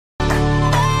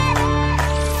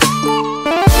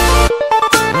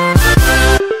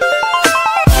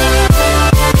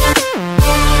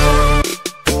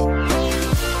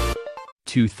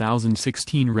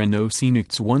2016 Renault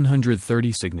Scenic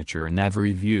 130 Signature Nav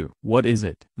Review. What is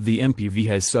it? The MPV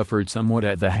has suffered somewhat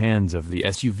at the hands of the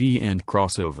SUV and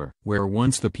crossover. Where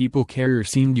once the people carrier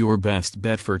seemed your best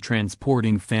bet for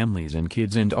transporting families and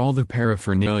kids and all the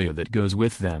paraphernalia that goes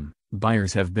with them,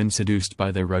 buyers have been seduced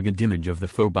by the rugged image of the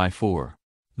 4x4.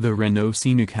 The Renault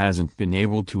Scenic hasn't been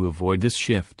able to avoid this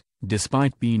shift,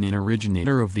 despite being an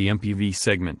originator of the MPV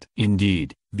segment.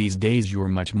 Indeed, these days you're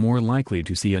much more likely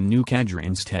to see a new Cadre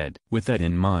instead. With that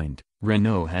in mind,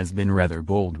 Renault has been rather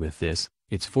bold with this,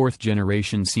 its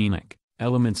fourth-generation Scenic.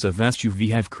 Elements of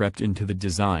SUV have crept into the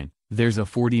design. There's a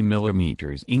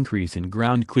 40mm increase in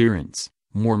ground clearance,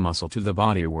 more muscle to the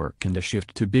bodywork and a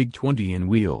shift to big 20-in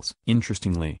wheels.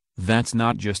 Interestingly, that's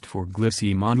not just for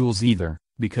glissy models either,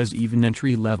 because even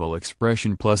entry-level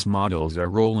Expression Plus models are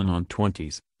rolling on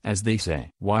 20s. As they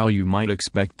say. While you might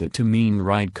expect it to mean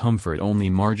ride comfort only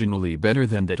marginally better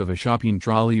than that of a shopping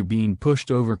trolley being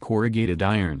pushed over corrugated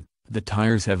iron, the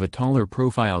tires have a taller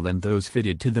profile than those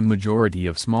fitted to the majority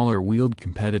of smaller-wheeled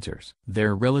competitors.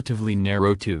 They're relatively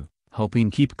narrow too, helping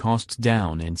keep costs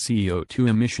down and CO2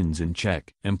 emissions in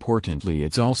check. Importantly,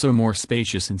 it's also more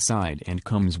spacious inside and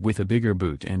comes with a bigger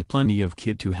boot and plenty of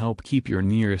kit to help keep your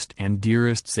nearest and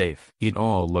dearest safe. It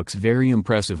all looks very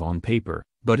impressive on paper.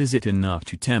 But is it enough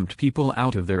to tempt people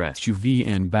out of their SUV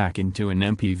and back into an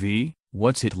MPV?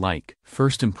 What's it like?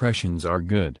 First impressions are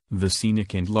good. The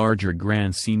Scenic and larger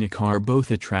Grand Scenic are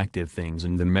both attractive things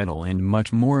in the metal and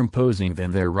much more imposing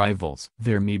than their rivals.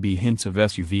 There may be hints of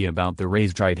SUV about the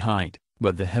raised ride height,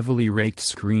 but the heavily raked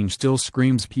screen still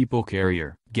screams people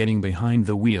carrier. Getting behind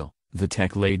the wheel, the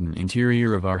tech-laden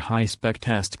interior of our high-spec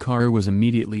test car was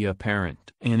immediately apparent.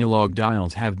 Analog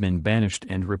dials have been banished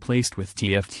and replaced with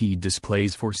TFT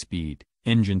displays for speed,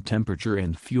 engine temperature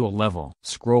and fuel level.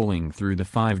 Scrolling through the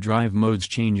 5 drive modes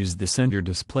changes the center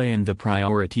display and the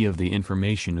priority of the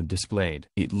information displayed.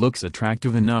 It looks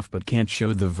attractive enough but can't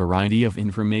show the variety of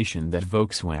information that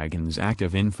Volkswagen's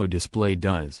Active Info display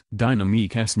does.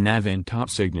 Dynamic S-Nav and top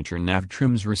signature nav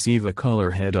trims receive a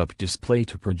color head-up display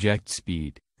to project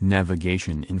speed,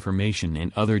 navigation information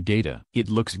and other data. It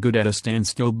looks good at a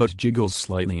standstill but jiggles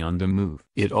slightly on the move.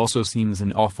 It also seems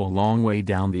an awful long way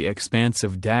down the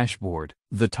expansive dashboard.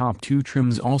 The top 2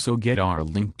 trims also get our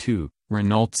link to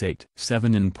Renault's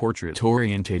 8/7 and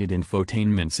portrait-orientated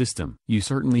infotainment system. You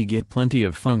certainly get plenty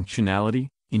of functionality,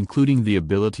 including the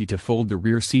ability to fold the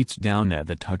rear seats down at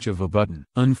the touch of a button.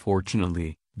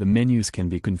 Unfortunately, the menus can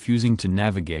be confusing to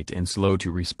navigate and slow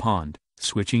to respond.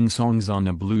 Switching songs on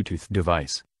a Bluetooth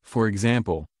device, for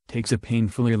example, takes a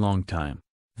painfully long time.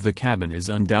 The cabin is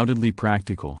undoubtedly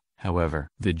practical, however.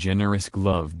 The generous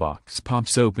glove box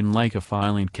pops open like a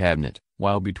filing cabinet,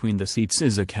 while between the seats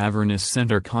is a cavernous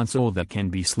center console that can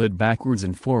be slid backwards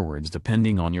and forwards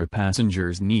depending on your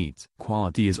passenger's needs.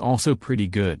 Quality is also pretty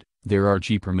good. There are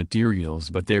cheaper materials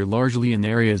but they're largely in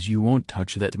areas you won't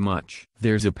touch that much.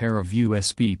 There's a pair of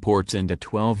USB ports and a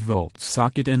 12-volt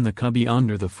socket in the cubby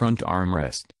under the front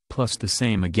armrest, plus the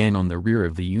same again on the rear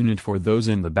of the unit for those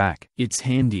in the back. It's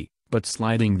handy, but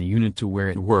sliding the unit to where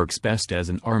it works best as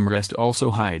an armrest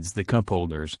also hides the cup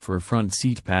holders for front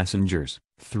seat passengers.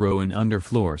 Throw in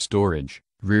underfloor storage,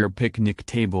 rear picnic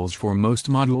tables for most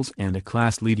models and a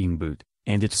class-leading boot,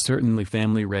 and it's certainly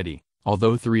family-ready.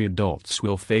 Although 3 adults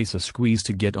will face a squeeze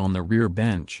to get on the rear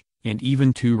bench, and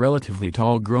even 2 relatively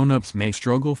tall grown-ups may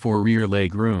struggle for rear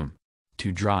leg room.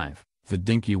 To drive, the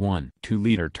dinky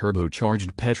 1.2-liter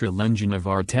turbocharged petrol engine of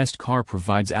our test car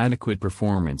provides adequate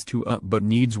performance to up but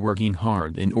needs working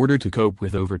hard in order to cope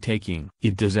with overtaking.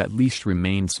 It does at least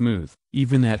remain smooth,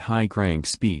 even at high crank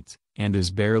speeds, and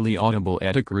is barely audible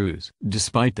at a cruise.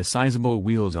 Despite the sizable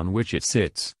wheels on which it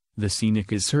sits, the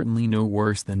Scenic is certainly no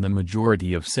worse than the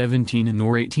majority of 17-in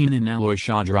or 18-in alloy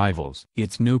shod rivals.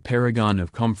 It's no paragon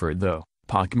of comfort though.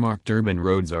 Pockmarked urban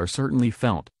roads are certainly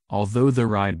felt, although the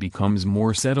ride becomes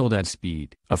more settled at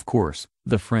speed. Of course,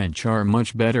 the French are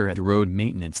much better at road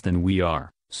maintenance than we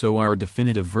are, so our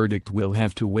definitive verdict will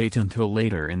have to wait until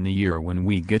later in the year when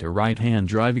we get a right-hand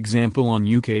drive example on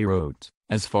UK roads.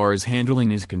 As far as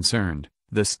handling is concerned,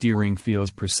 the steering feels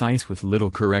precise with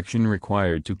little correction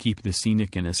required to keep the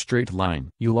Scenic in a straight line.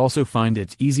 You'll also find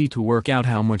it's easy to work out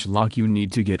how much lock you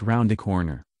need to get round a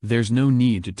corner. There's no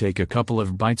need to take a couple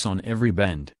of bites on every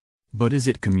bend. But is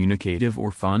it communicative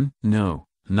or fun? No,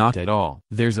 not at all.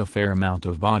 There's a fair amount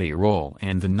of body roll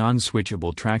and the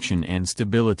non-switchable traction and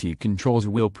stability controls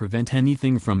will prevent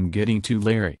anything from getting too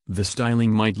leery. The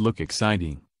styling might look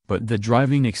exciting, but the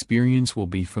driving experience will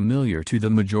be familiar to the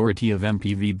majority of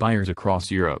MPV buyers across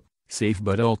Europe, safe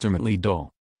but ultimately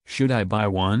dull. Should I buy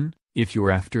one? If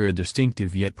you're after a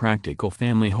distinctive yet practical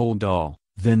family hold-all,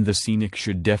 then the Scenic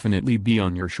should definitely be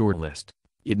on your shortlist.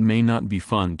 It may not be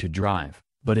fun to drive,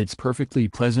 but it's perfectly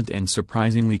pleasant and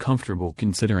surprisingly comfortable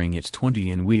considering its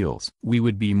 20-in wheels. We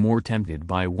would be more tempted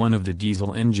by one of the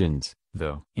diesel engines,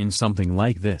 though. In something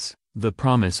like this, the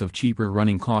promise of cheaper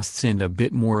running costs and a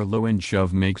bit more low-end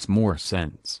shove makes more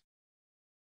sense.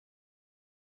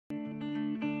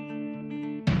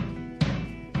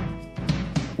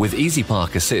 With Easy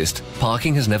Park Assist,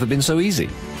 parking has never been so easy.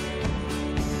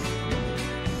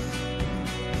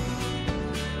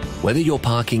 Whether you're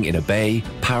parking in a bay,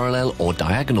 parallel or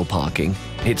diagonal parking,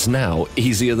 it's now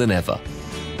easier than ever.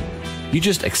 You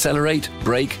just accelerate,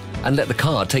 brake, and let the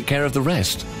car take care of the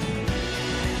rest.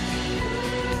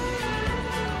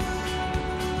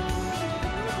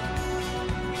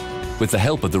 With the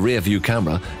help of the rear view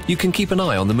camera, you can keep an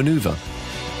eye on the maneuver.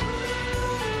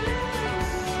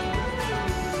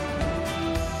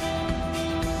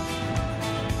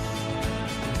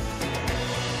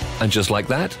 And just like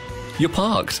that, you're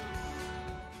parked.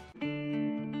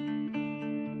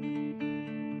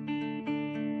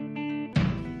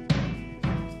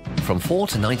 From 4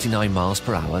 to 99 miles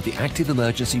per hour, the active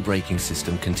emergency braking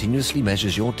system continuously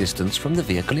measures your distance from the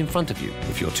vehicle in front of you.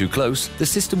 If you're too close, the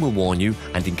system will warn you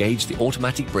and engage the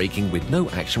automatic braking with no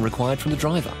action required from the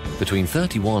driver. Between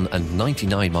 31 and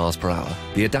 99 miles per hour,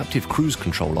 the adaptive cruise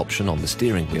control option on the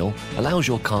steering wheel allows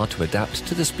your car to adapt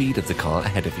to the speed of the car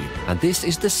ahead of you. And this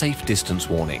is the safe distance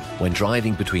warning. When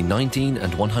driving between 19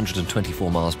 and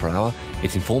 124 miles per hour,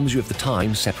 it informs you of the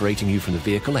time separating you from the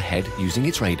vehicle ahead using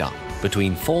its radar.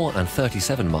 Between 4 and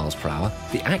 37 miles per hour,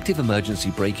 the active emergency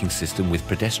braking system with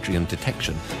pedestrian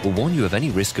detection will warn you of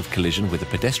any risk of collision with a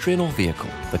pedestrian or vehicle.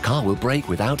 The car will brake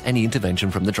without any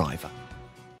intervention from the driver.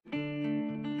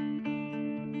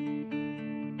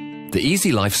 The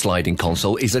Easy Life sliding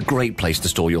console is a great place to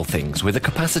store your things with a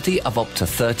capacity of up to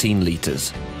 13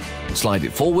 litres. Slide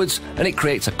it forwards and it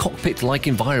creates a cockpit-like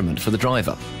environment for the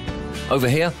driver. Over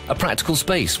here, a practical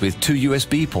space with 2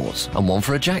 USB ports and one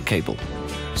for a jack cable.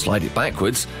 Slide it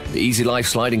backwards, the Easy Life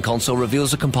sliding console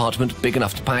reveals a compartment big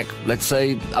enough to pack, let's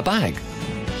say, a bag.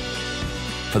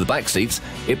 For the back seats,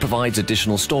 it provides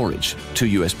additional storage,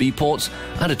 2 USB ports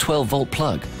and a 12-volt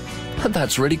plug. And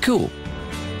that's really cool.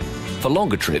 For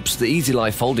longer trips, the Easy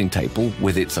Life folding table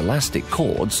with its elastic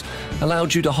cords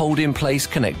allowed you to hold in place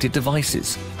connected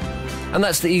devices. And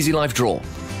that's the Easy Life drawer,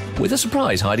 with a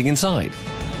surprise hiding inside.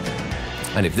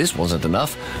 And if this wasn't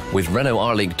enough, with Renault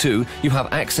R-Link 2, you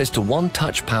have access to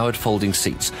one-touch powered folding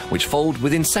seats, which fold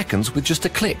within seconds with just a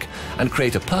click and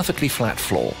create a perfectly flat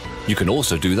floor. You can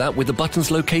also do that with the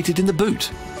buttons located in the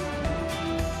boot.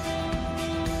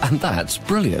 And that's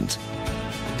brilliant.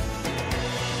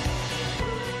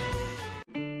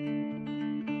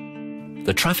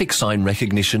 The traffic sign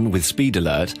recognition with speed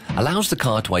alert allows the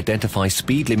car to identify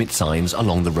speed limit signs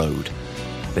along the road.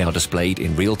 They are displayed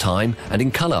in real time and in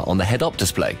color on the head-up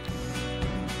display.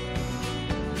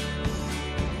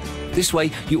 This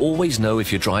way, you always know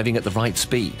if you're driving at the right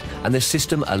speed, and the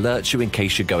system alerts you in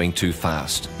case you're going too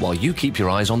fast, while you keep your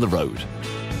eyes on the road.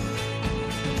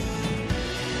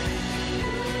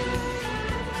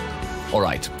 All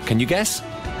right, can you guess?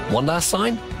 One last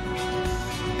sign?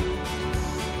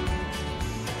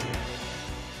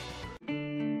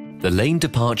 The lane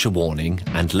departure warning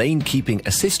and lane keeping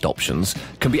assist options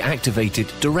can be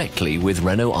activated directly with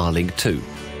Renault R-Link 2.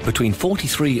 Between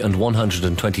 43 and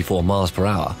 124 miles per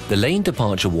hour, the lane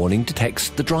departure warning detects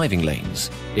the driving lanes.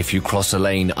 If you cross a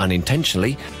lane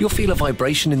unintentionally, you'll feel a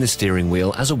vibration in the steering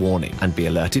wheel as a warning and be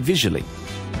alerted visually.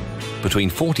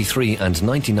 Between 43 and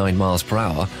 99 miles per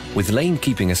hour, with lane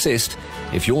keeping assist,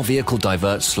 if your vehicle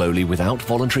diverts slowly without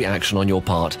voluntary action on your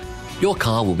part, your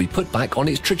car will be put back on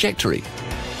its trajectory.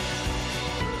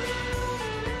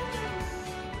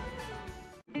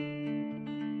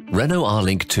 Renault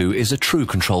R-Link 2 is a true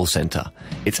control center.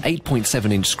 Its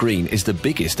 8.7-inch screen is the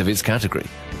biggest of its category.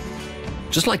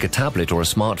 Just like a tablet or a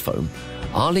smartphone,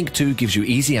 R-Link 2 gives you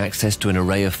easy access to an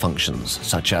array of functions,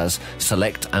 such as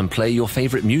select and play your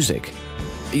favorite music.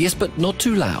 Yes, but not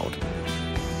too loud.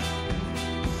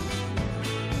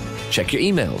 Check your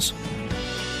emails,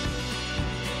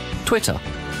 Twitter,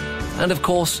 and of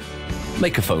course,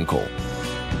 make a phone call.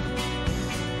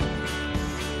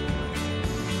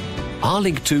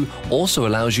 R-Link 2 also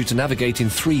allows you to navigate in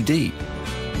 3D.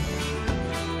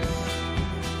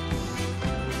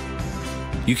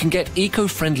 You can get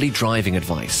eco-friendly driving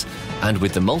advice, and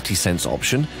with the multi-sense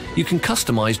option, you can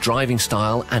customize driving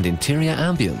style and interior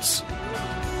ambience.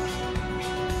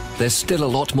 There's still a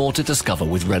lot more to discover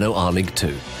with Renault R-Link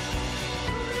 2.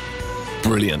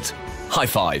 Brilliant. High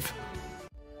five.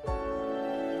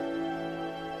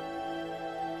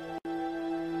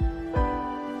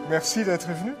 merci d'être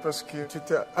venu parce que tu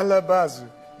étais à la base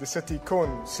de cette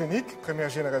icône scénique, première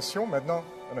génération. Maintenant,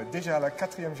 on est déjà à la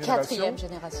quatrième génération. Quatrième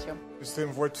génération. C'était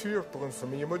une voiture pour une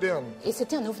famille moderne. Et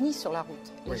c'était un ovni sur la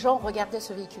route. Les gens regardaient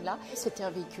ce véhicule-là. C'était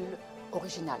un véhicule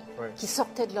original, qui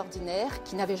sortait de l'ordinaire,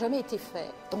 qui n'avait jamais été fait.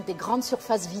 Donc des grandes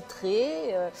surfaces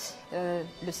vitrées,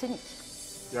 le Scenic.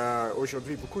 Il y a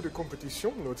aujourd'hui beaucoup de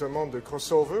compétitions, notamment de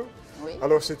crossover. Oui.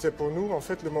 Alors c'était pour nous en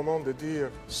fait le moment de dire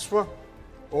soit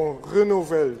on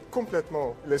renouvelle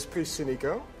complètement l'esprit Scenic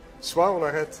 1, soit on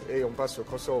arrête et on passe au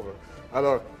crossover.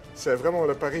 Alors c'est vraiment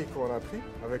le pari qu'on a pris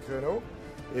avec Renault.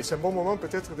 Et c'est un bon moment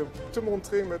peut-être de te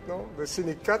montrer maintenant le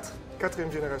Scenic 4,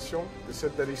 quatrième génération de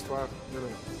cette belle histoire de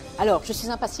Renault. Alors, je suis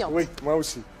impatiente. Oui, moi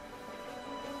aussi.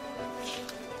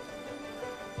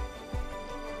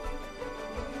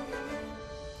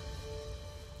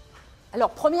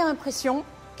 Alors, première impression,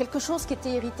 quelque chose qui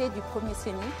était hérité du premier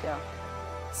Scenic,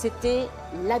 c'était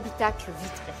l'habitacle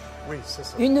vitré. Oui, c'est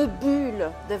ça. Une bulle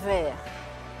de verre.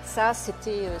 Ça,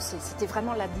 c'était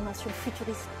vraiment la dimension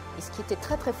futuriste. Et ce qui était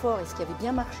très très fort et ce qui avait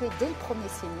bien marché dès le premier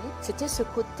Scenic, c'était ce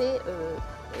côté,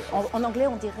 en anglais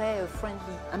on dirait friendly,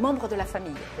 un membre de la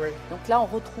famille. Oui. Donc là on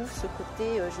retrouve ce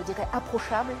côté, je dirais,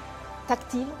 approchable,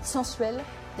 tactile, sensuel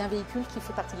d'un véhicule qui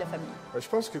fait partie de la famille. Je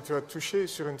pense que tu as touché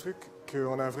sur un truc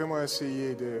qu'on a vraiment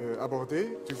essayé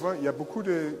d'aborder. Tu vois, il y a beaucoup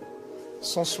de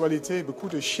sensualité, beaucoup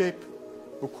de shape,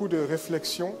 beaucoup de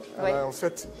réflexion. Oui. En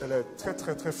fait, elle est très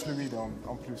très très fluide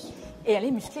en plus. Et elle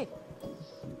est musclée.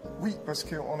 Oui, parce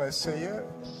qu'on a essayé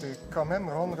de quand même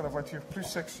rendre la voiture plus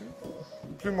sexy,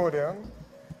 plus moderne,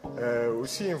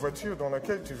 aussi une voiture dans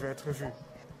laquelle tu veux être vu.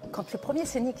 Quand le premier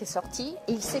Scenic est sorti,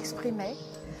 il s'exprimait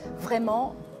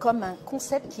vraiment comme un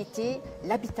concept qui était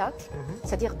l'habitacle,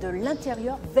 c'est-à-dire de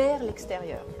l'intérieur vers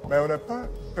l'extérieur. Mais on n'a pas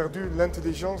perdu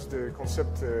l'intelligence du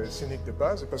concept Scenic de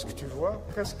base, parce que tu vois,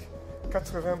 presque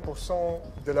 80%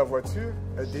 de la voiture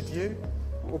est dédiée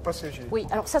aux passagers. Oui,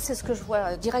 alors ça c'est ce que je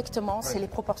vois directement, c'est les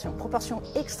proportions. Proportions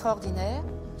extraordinaires.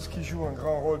 Ce qui joue un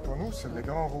grand rôle pour nous, c'est les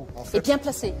grands roues. En fait, Et bien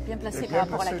placé par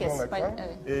rapport à la caisse.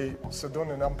 Et ça donne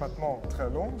un empattement très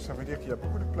long, ça veut dire qu'il y a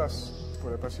beaucoup de place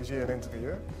pour les passagers à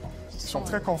l'intérieur. Ils sont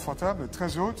très confortables,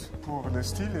 très hautes pour le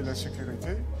style et la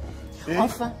sécurité. Et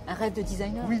enfin, un rêve de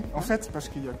designer. Oui, en fait, parce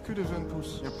qu'il n'y a que de 20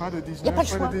 pouces. Il n'y a pas de 19, il n'y a pas le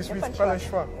choix, de 18, pas le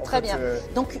choix. Très bien.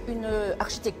 Donc, une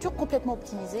architecture complètement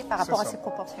optimisée par rapport à ses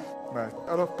proportions. Ouais.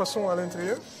 Alors, passons à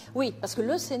l'intérieur. Oui, parce que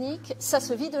le Scenic, ça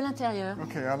se vit de l'intérieur.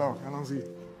 Ok, alors, allons-y.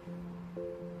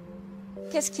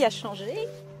 Qu'est-ce qui a changé?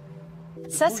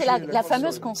 Ça, c'est la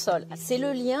fameuse console. C'est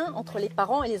le lien entre les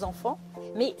parents et les enfants.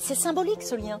 Mais c'est symbolique,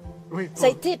 ce lien. Oui, ça a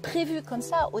été prévu comme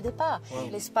ça au départ. Ouais.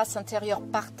 L'espace intérieur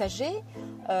partagé,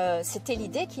 c'était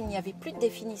l'idée qu'il n'y avait plus de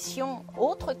définition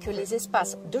autre que les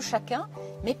espaces de chacun,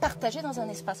 mais partagés dans un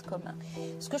espace commun.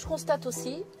 Ce que je constate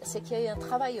aussi, c'est qu'il y a eu un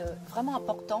travail vraiment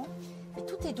important, et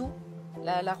tout est doux.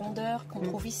 La rondeur qu'on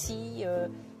trouve ici,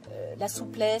 la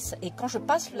souplesse, et quand je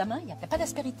passe la main, il n'y a pas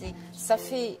d'aspérité. Ça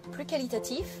fait plus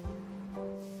qualitatif.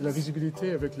 La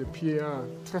visibilité avec le PA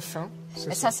très fin.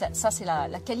 Ça c'est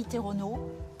la qualité Renault,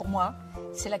 pour moi.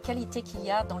 C'est la qualité qu'il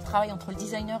y a dans le travail entre le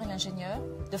designer et l'ingénieur,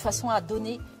 de façon à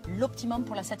donner l'optimum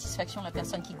pour la satisfaction de la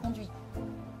personne qui conduit.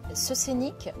 Ce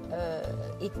Scenic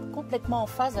est complètement en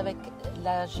phase avec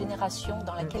la génération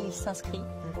dans laquelle il s'inscrit,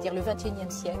 c'est-à-dire le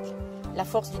XXIe siècle, la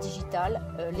force du digital,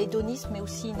 l'hédonisme, mais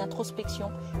aussi une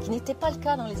introspection, qui n'était pas le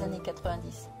cas dans les années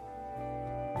 90.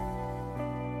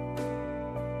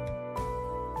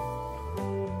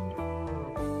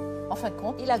 En fin de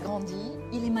compte, il a grandi,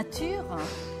 il est mature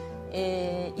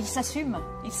et il s'assume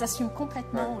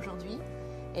complètement aujourd'hui.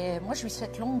 Et moi, je lui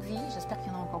souhaite longue vie, j'espère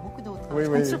qu'il y en a encore beaucoup d'autres.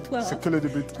 Oui, Sur toi, c'est que le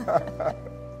début.